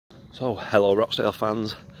So, hello Rochdale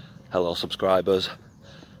fans, hello subscribers,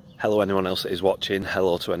 hello anyone else that is watching,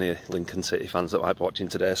 hello to any Lincoln City fans that might be watching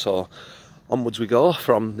today. So, onwards we go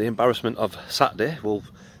from the embarrassment of Saturday. We'll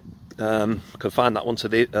confine that one to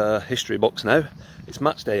the history books now. It's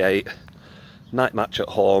Matchday 8, night match at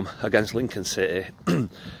home against Lincoln City.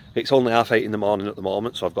 It's only 8:30 in the morning at the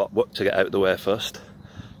moment, so I've got work to get out of the way first.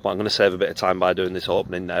 But I'm going to save a bit of time by doing this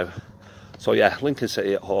opening now. So yeah, Lincoln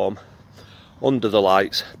City at home, under the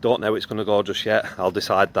lights. Don't know how it's going to go just yet. I'll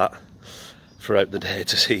decide that throughout the day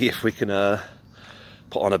to see if we can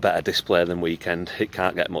put on a better display than weekend. It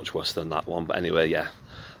can't get much worse than that one. But anyway, yeah,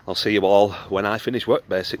 I'll see you all when I finish work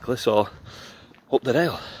basically. So up the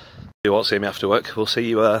dale. You won't see me after work. We'll see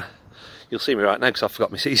you. You'll see me right now because I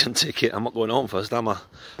forgot my season ticket. I'm not going home first, am I?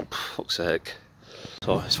 Fuck's sake.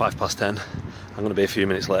 So it's 10:05. I'm going to be a few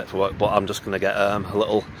minutes late for work, but I'm just going to get a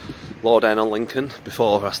little lowdown on Lincoln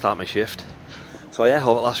before I start my shift. So yeah,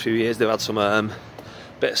 over the last few years they've had some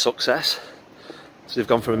bit of success. So they've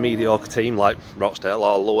gone from a mediocre team like Rochdale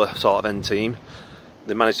or a lower sort of end team.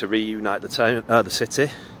 They managed to reunite the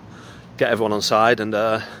city, get everyone on side, and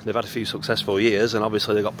they've had a few successful years. And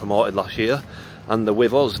obviously they got promoted last year, and they're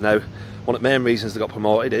with us now. One of the main reasons they got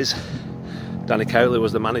promoted is Danny Cowley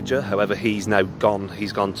was the manager. However, he's now gone.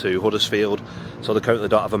 He's gone to Huddersfield, so they currently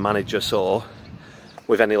don't have a manager. So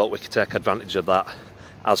with any luck we could take advantage of that,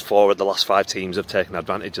 as forward the last 5 teams have taken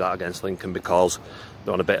advantage of that against Lincoln because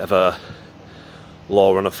they're on a bit of a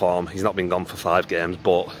low run of form. He's not been gone for 5 games,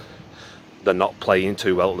 but they're not playing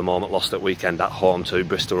too well at the moment. Lost at weekend at home to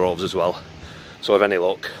Bristol Rovers as well. So with any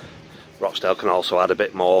luck, Rochdale can also add a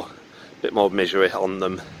bit more misery on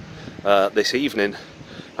them this evening.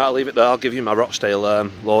 I'll leave it there. I'll give you my Rochdale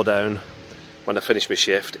lowdown when I finish my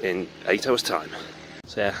shift in 8 hours time.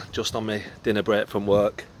 So yeah, just on my dinner break from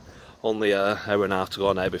work. Only an hour and a half to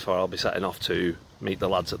go now before I'll be setting off to meet the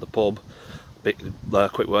lads at the pub.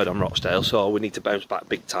 Quick word on Rochdale. So we need to bounce back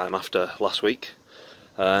big time after last week.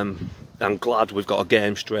 I'm glad we've got a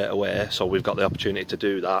game straight away, so we've got the opportunity to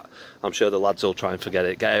do that. I'm sure the lads will try and forget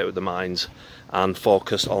it, get out of their minds and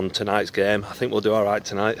focus on tonight's game. I think we'll do alright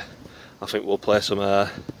tonight. I think we'll play some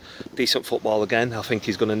decent football again. I think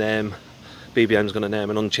BBM's going to name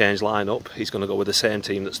an unchanged lineup. He's going to go with the same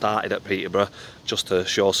team that started at Peterborough just to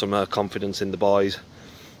show some confidence in the boys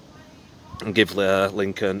and give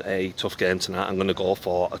Lincoln a tough game tonight. I'm going to go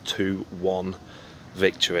for a 2-1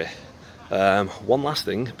 victory. One last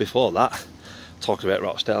thing before that, talking about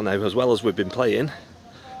Rochdale now, as well as we've been playing,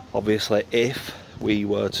 obviously if we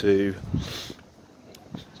were to...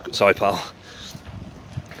 Sorry pal.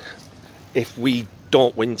 If we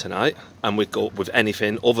don't win tonight and we go with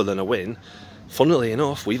anything other than a win, funnily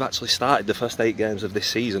enough, we've actually started the first 8 games of this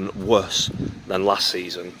season worse than last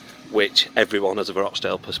season, which everyone has a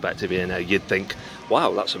Rochdale perspective here now. You'd think,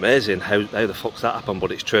 wow, that's amazing, how the fuck's that happened?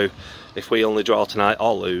 But it's true. If we only draw tonight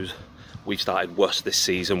or lose, we've started worse this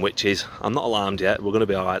season, which is, I'm not alarmed yet, we're going to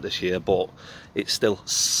be alright this year, but it's still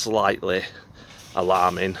slightly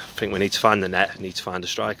alarming. I think we need to find the net, need to find a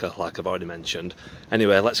striker, like I've already mentioned.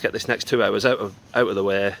 Anyway, let's get this next 2 hours out of the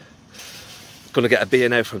way. Going to get a beer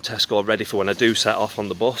now from Tesco ready for when I do set off on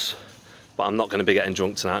the bus, but I'm not going to be getting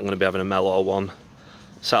drunk tonight. I'm going to be having a mellow one.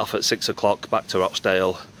 Set off at 6 o'clock back to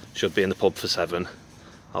Rochdale, should be in the pub for 7.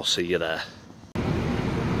 I'll see you there.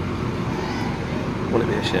 Wouldn't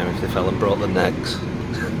it be a shame if they fell and broke their necks?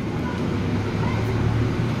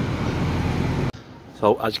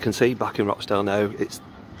 So as you can see, back in Rochdale now, it's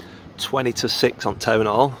 20 to 6 on Town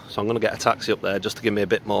Hall, so I'm going to get a taxi up there just to give me a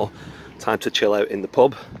bit more time to chill out in the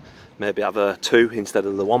pub. Maybe have a 2 instead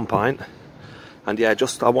of the 1 pint. And yeah,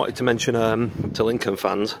 I wanted to mention to Lincoln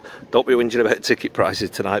fans, don't be whinging about ticket prices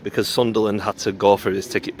tonight, because Sunderland had to go through his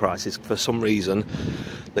ticket prices. For some reason,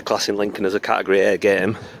 they're classing Lincoln as a Category A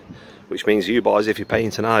game, which means you boys, if you're paying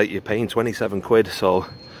tonight, you're paying 27 quid, so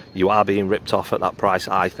you are being ripped off at that price,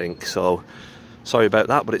 I think. So sorry about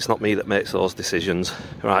that, but it's not me that makes those decisions.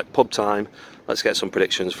 Right, pub time. Let's get some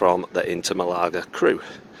predictions from the Inter Malaga crew.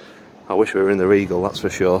 I wish we were in the Regal, that's for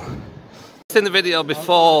sure. In the video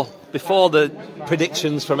before the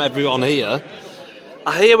predictions from everyone here,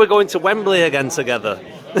 I hear we're going to Wembley again together.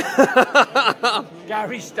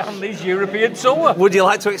 Gary Stanley's European tour. Would you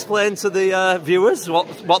like to explain to the viewers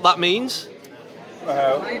what that means?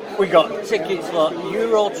 We got tickets for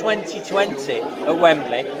Euro 2020 at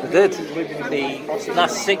Wembley. We did. With the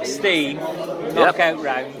last 16 knockout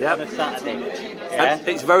round on a Saturday. Yeah. And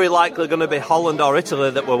it's very likely going to be Holland or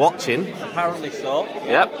Italy that we're watching. Apparently so.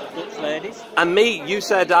 Yep. Dutch ladies. And me, you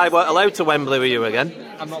said I weren't allowed to Wembley with you again.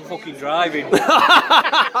 I'm not fucking driving.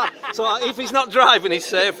 So if he's not driving, he's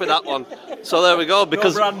safe with that one. So there we go.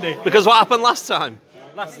 Because Brandy. Because what happened last time?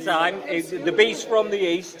 Last time, the beast from the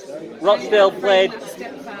east, Rochdale played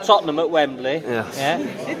Tottenham at Wembley.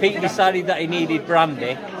 Yeah. Pete decided that he needed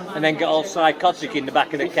brandy and then got all psychotic in the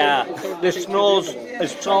back of the car. The snow's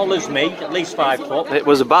as tall as me, at least 5 foot. It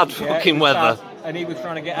was a bad fucking weather. And he was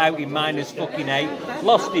trying to get out in -8.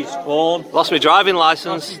 Lost his phone. Lost my driving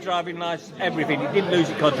licence. Lost his driving licence, everything. He didn't lose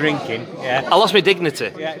it because drinking. Yeah. I lost my dignity.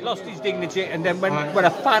 Yeah, he lost his dignity, and then when I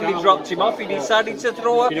finally dropped him off, he decided to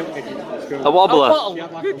throw a wobbler. bottle.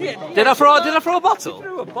 Did I throw a bottle? He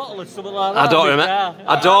threw a bottle or something like that.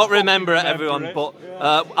 I don't remember it, everyone, but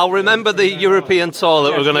I'll remember the European tour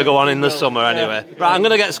that we're going to go on in the summer anyway. Right, I'm going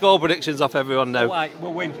to get score predictions off everyone now. Right,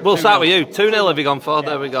 we'll win. We'll start with you. 2-0 have you gone for?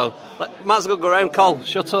 There we go. Matt's going to go round. Cole,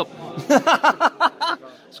 shut up.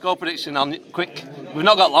 Score prediction on quick. We've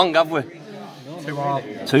not got long, have we?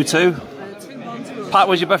 2-2. 2-2. Pat,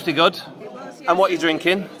 was your birthday good? And what are you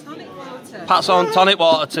drinking? Pat's on tonic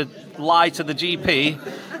water to lie to the GP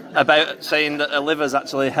about saying that her liver's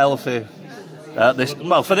actually healthy.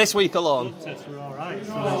 For this week alone.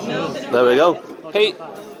 There we go. Pete,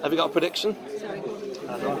 have you got a prediction?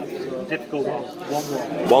 Difficult one.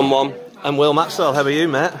 1-1. And Will Maxwell, how are you,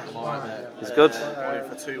 mate? It's good.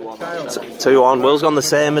 2-1. Will's gone the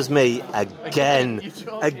same as me again.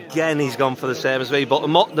 Again, he's gone for the same as me. But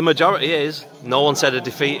the majority is no one said a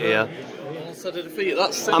defeat here.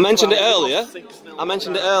 I mentioned it earlier,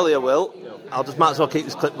 Will. I might as well keep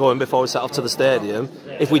this clip going before we set off to the stadium.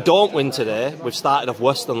 If we don't win today, we've started off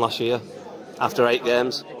worse than last year after 8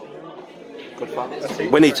 games.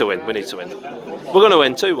 We need to win. We're going to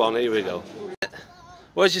win 2-1. Here we go.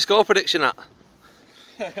 Where's your score prediction at?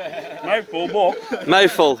 Mouthful, but...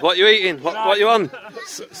 Mouthful. What you eating? What you on?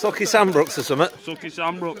 Sucky Sandbrooks or something? Sucky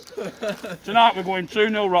Sandbrooks. Tonight we're going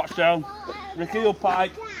 2-0 Rochdale. Ricky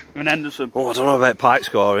Pike and Henderson. Oh, I don't know about Pike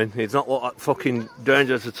scoring. He's not looked like fucking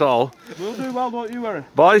dangerous at all. We'll do well, don't you worry.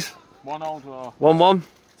 Boys? 1-0. 1-1.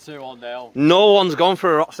 2-1 Dale. No one's gone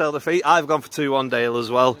for a Rochdale defeat. I've gone for 2-1 Dale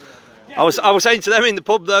as well. I was saying to them in the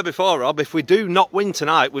pub there before, Rob, if we do not win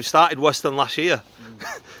tonight, we've started worse than last year.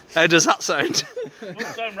 How does that sound? Doesn't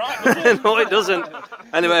sound right, does it? No, it doesn't.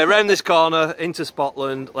 Anyway, around this corner, into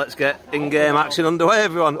Scotland. Let's get in-game action underway,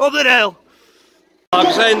 everyone. Up the hill!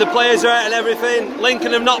 I'm saying the players are out and everything.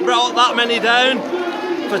 Lincoln have not brought that many down.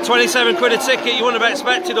 For 27 quid a ticket, you wouldn't have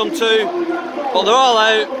expected them to. But they're all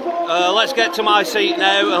out. Let's get to my seat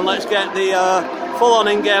now and let's get the full-on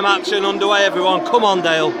in-game action underway, everyone. Come on,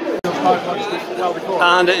 Dale.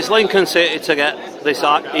 And it's Lincoln City to get this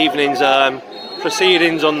evening's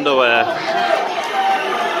proceedings underway.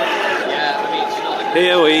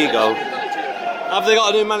 Here we go. Have they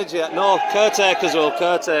got a new manager yet? No, caretakers will,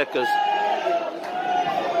 caretakers.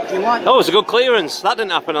 Oh, it was a good clearance. That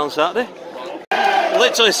didn't happen on Saturday.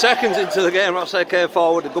 Literally seconds into the game, Rochdale came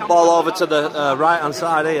forward, a good ball over to the right-hand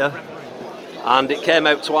side here. And it came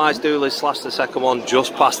out twice, Dooley slashed the second one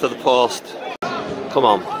just past to the post. Come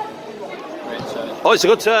on. Oh, it's a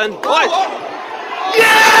good turn. Oh,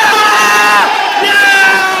 yeah!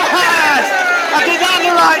 Yes! I did that at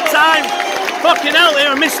the right time. Fucking hell,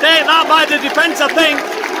 here a mistake that by the defence, I think.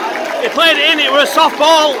 He played it in, it was a soft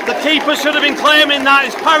ball. The keeper should have been claiming that,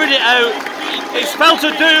 he's parried it out. It's fell to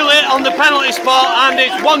Dooley on the penalty spot and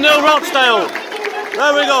it's 1-0 Rochdale.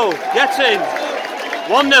 There we go, gets in.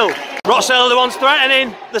 1-0. Rochdale are the ones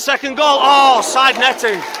threatening the second goal. Oh, side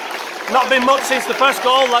netting. Not been much since the first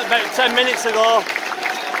goal, like about 10 minutes ago.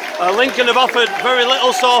 Lincoln have offered very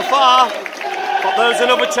little so far, but there's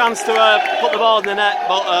another chance to put the ball in the net,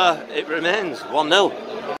 but it remains 1-0.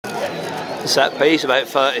 Set piece about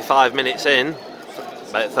 35 minutes in,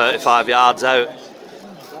 about 35 yards out.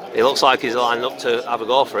 He looks like he's lined up to have a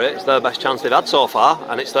go for it. It's their best chance they've had so far,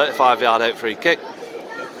 and it's 35-yard out free kick.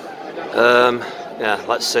 Yeah,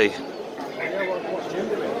 let's see.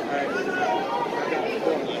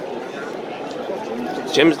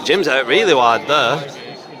 Jim's out really wide there.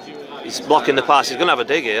 He's blocking the pass. He's going to have a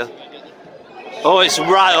dig here. Oh, it's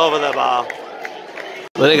right over the bar.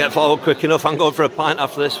 Let it get forward quick enough. I'm going for a pint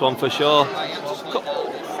after this one for sure.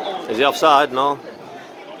 Is he offside? No.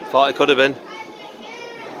 Thought it could have been.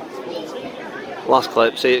 Last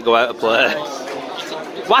clip, see it go out of play.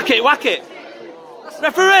 Whack it, whack it!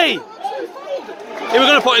 Referee! He was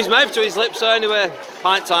going to put his mouth to his lips so anyway.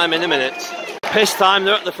 Pint time in a minute. Piss time,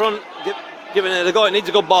 they're at the front. Giving it a go. It needs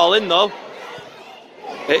a good ball in though.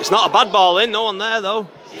 It's not a bad ball in, no one there though.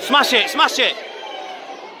 Smash it, smash it!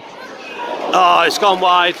 Oh, it's gone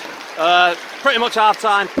wide. Pretty much half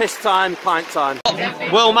time, piss time, pint time.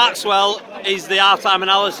 Will Maxwell is the half time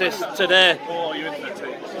analysis today. Oh, you're in the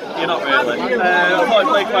team. You're not really. I thought he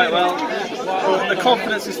played quite well. the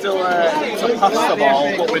confidence is still there to pass the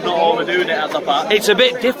ball, but we're not overdoing it at the back. It's a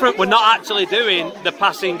bit different. We're not actually doing the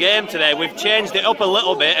passing game today. We've changed it up a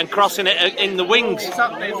little bit and crossing it in the wings. It's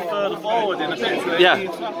happening further forward in a bit. So yeah.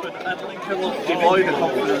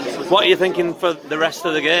 What are you thinking for the rest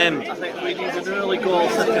of the game? I think we need an early goal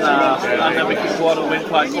second half, and then we can go on and win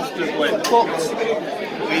quite comfortably.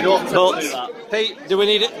 But we don't do that. Pete, do we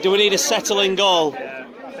need a settling goal? Yeah,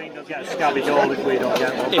 I think they'll get a scabby goal if we don't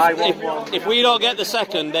get one. If we don't get the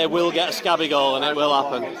second, they will get a scabby goal, and it will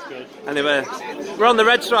happen. Anyway, we're on the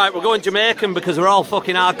red stripe. We're going Jamaican because we're all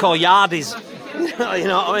fucking hardcore yardies. You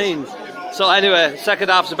know what I mean? So anyway, second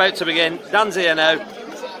half's about to begin. Dan's here now.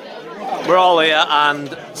 We're all here,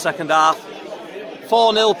 and second half,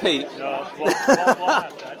 4-0, Pete.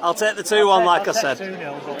 I'll take the 2-1, like I said.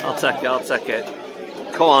 I'll take it.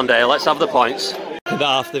 Come on, Dale, let's have the points. Second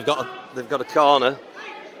half, they've got a corner.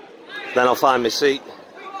 Then I'll find my seat.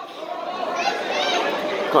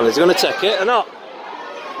 Come on, is he going to take it or not?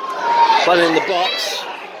 Playing in the box.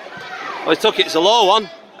 Oh, he took it, it's a low one.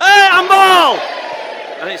 Hey, handball!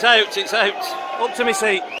 And it's out. Up to my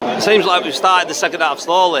seat. It seems like we've started the second half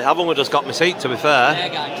slowly, haven't we? Just got my seat, to be fair.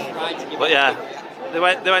 But yeah, they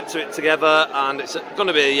went to it together, and it's going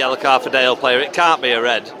to be a yellow card for Dale player. It can't be a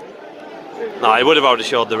red. No, he would have already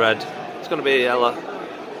showed the red. It's going to be a yellow.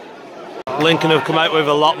 Lincoln have come out with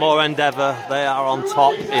a lot more endeavour. They are on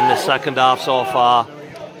top in the second half so far.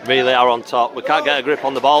 Really are on top. We can't get a grip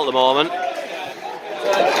on the ball at the moment.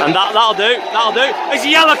 And that'll do. It's a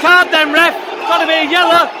yellow card then, ref. It's got to be a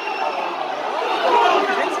yellow.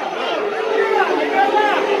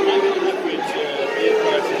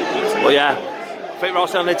 Well, yeah, I think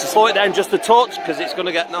Rochdale need to slow it down just a touch because it's going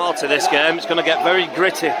to get naughty this game. It's going to get very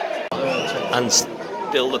gritty. And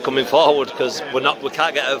still they're coming forward because we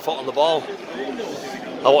can't get our foot on the ball.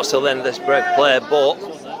 I watched till the end of this break play, but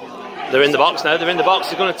they're in the box now. They're in the box.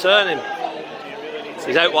 They're going to turn him.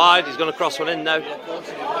 He's out wide. He's going to cross one in now.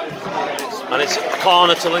 And it's a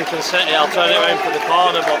corner to Lincoln City. I'll turn it around for the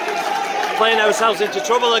corner, but playing ourselves into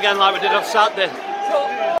trouble again like we did on Saturday.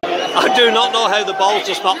 I do not know how the ball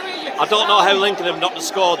just not. I don't know how Lincoln have not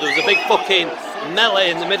scored. There was a big fucking melee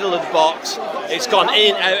in the middle of the box. It's gone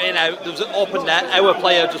in, out. There was an open net. Our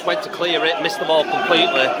player just went to clear it, missed the ball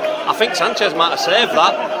completely. I think Sanchez might have saved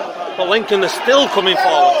that. But Lincoln are still coming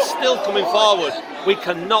forward. We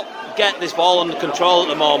cannot get this ball under control at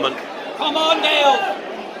the moment. Come on, Dale!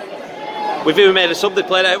 We've even made a sub. They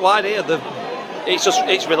played out wide here.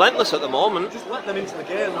 It's relentless at the moment. Just let them into the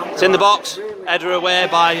game. It's in the box. Header away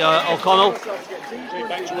by O'Connell.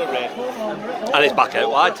 And it's back out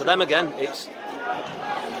wide to them again.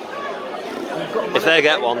 If they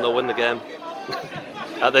get one, they'll win the game.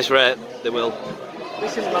 At this rate, they will.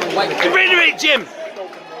 Get rid of it, Jim!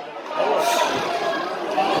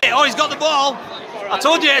 Oh, he's got the ball. I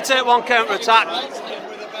told you to take one counter-attack.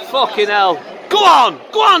 Fucking hell. Go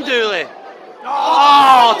on, Dooley.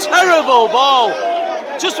 Oh, terrible ball.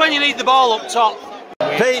 Just when you need the ball up top.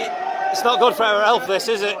 Pete, it's not good for our health, this,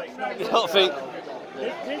 is it? You don't think?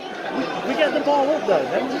 We get the ball up though,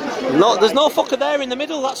 then? No, there's no fucker there in the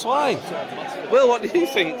middle, that's why. Will, what do you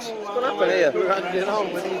think? What's going to happen here? We're hanging on.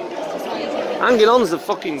 Hanging on's the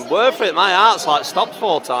fucking word for it. My heart's like stopped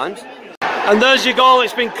 4 times. And there's your goal.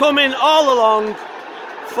 It's been coming all along.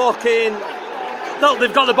 Fucking... Look,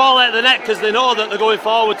 they've got the ball out of the net because they know that they're going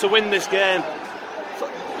forward to win this game.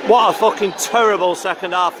 What a fucking terrible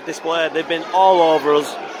second half displayed. They've been all over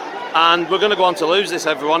us. And we're going to go on to lose this,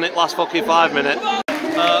 everyone. It lasts fucking 5 minutes.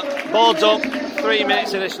 Boards up, 3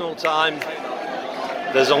 minutes additional time.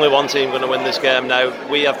 There's only one team going to win this game now.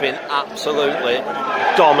 We have been absolutely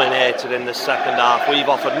dominated in the second half. We've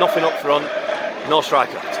offered nothing up front, no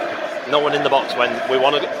striker, no one in the box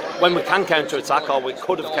when we can counter-attack, or we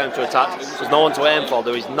could have counter-attacked. There's no one to aim for.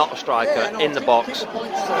 There is not a striker in the box.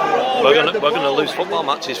 We're going to lose football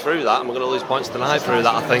matches through that, and we're going to lose points tonight through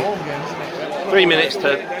that, I think. 3 minutes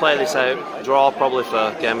to play this out. Draw probably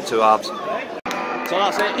for game of 2 halves. So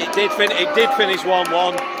that's it. It did finish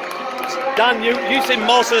 1-1. Dan, you seen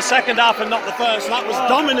most of the second half and not the first. That was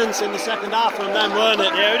dominance in the second half from them, weren't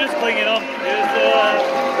it? Yeah, we're just clinging on.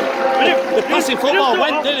 The passing football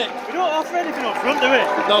went, didn't it? We don't offer anything up front, do we?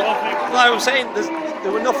 No, like I was saying,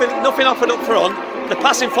 there were nothing offered up front. The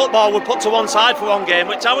passing football would put to one side for one game,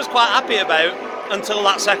 which I was quite happy about until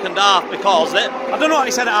that second half, because I don't know what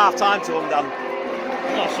he said at half time to him, Dan.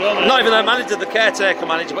 Not sure, not even the manager, the caretaker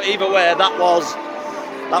manager, but either way, that was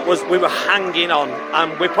we were hanging on,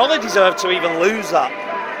 and we probably deserved to even lose that.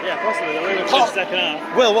 Yeah, possibly. The second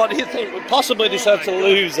half. Will, what do you think? We possibly deserved to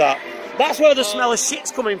lose that. That's where the smell of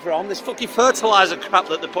shit's coming from, this fucking fertiliser crap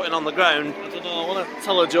that they're putting on the ground. I don't know, I want to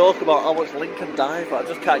tell a joke about how much Lincoln dive, but I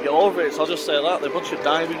just can't get over it, so I'll just say that. They're a bunch of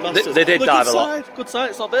diving masters. They did dive a lot. Good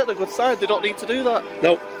side, it's not there, they're good side, they don't need to do that.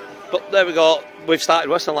 No, but there we go, we've started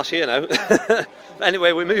worse than last year now.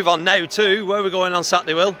 Anyway, we move on now to, where are we going on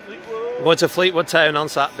Saturday, Will? We're going to Fleetwood Town on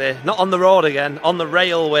Saturday, not on the road again, on the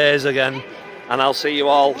railways again. And I'll see you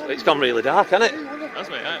all, it's gone really dark, hasn't it? That's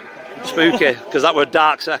right, yeah. Spooky, because that were a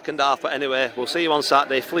dark second half, but anyway, we'll see you on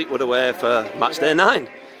Saturday, Fleetwood away for Matchday 9.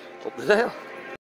 Up the Dale.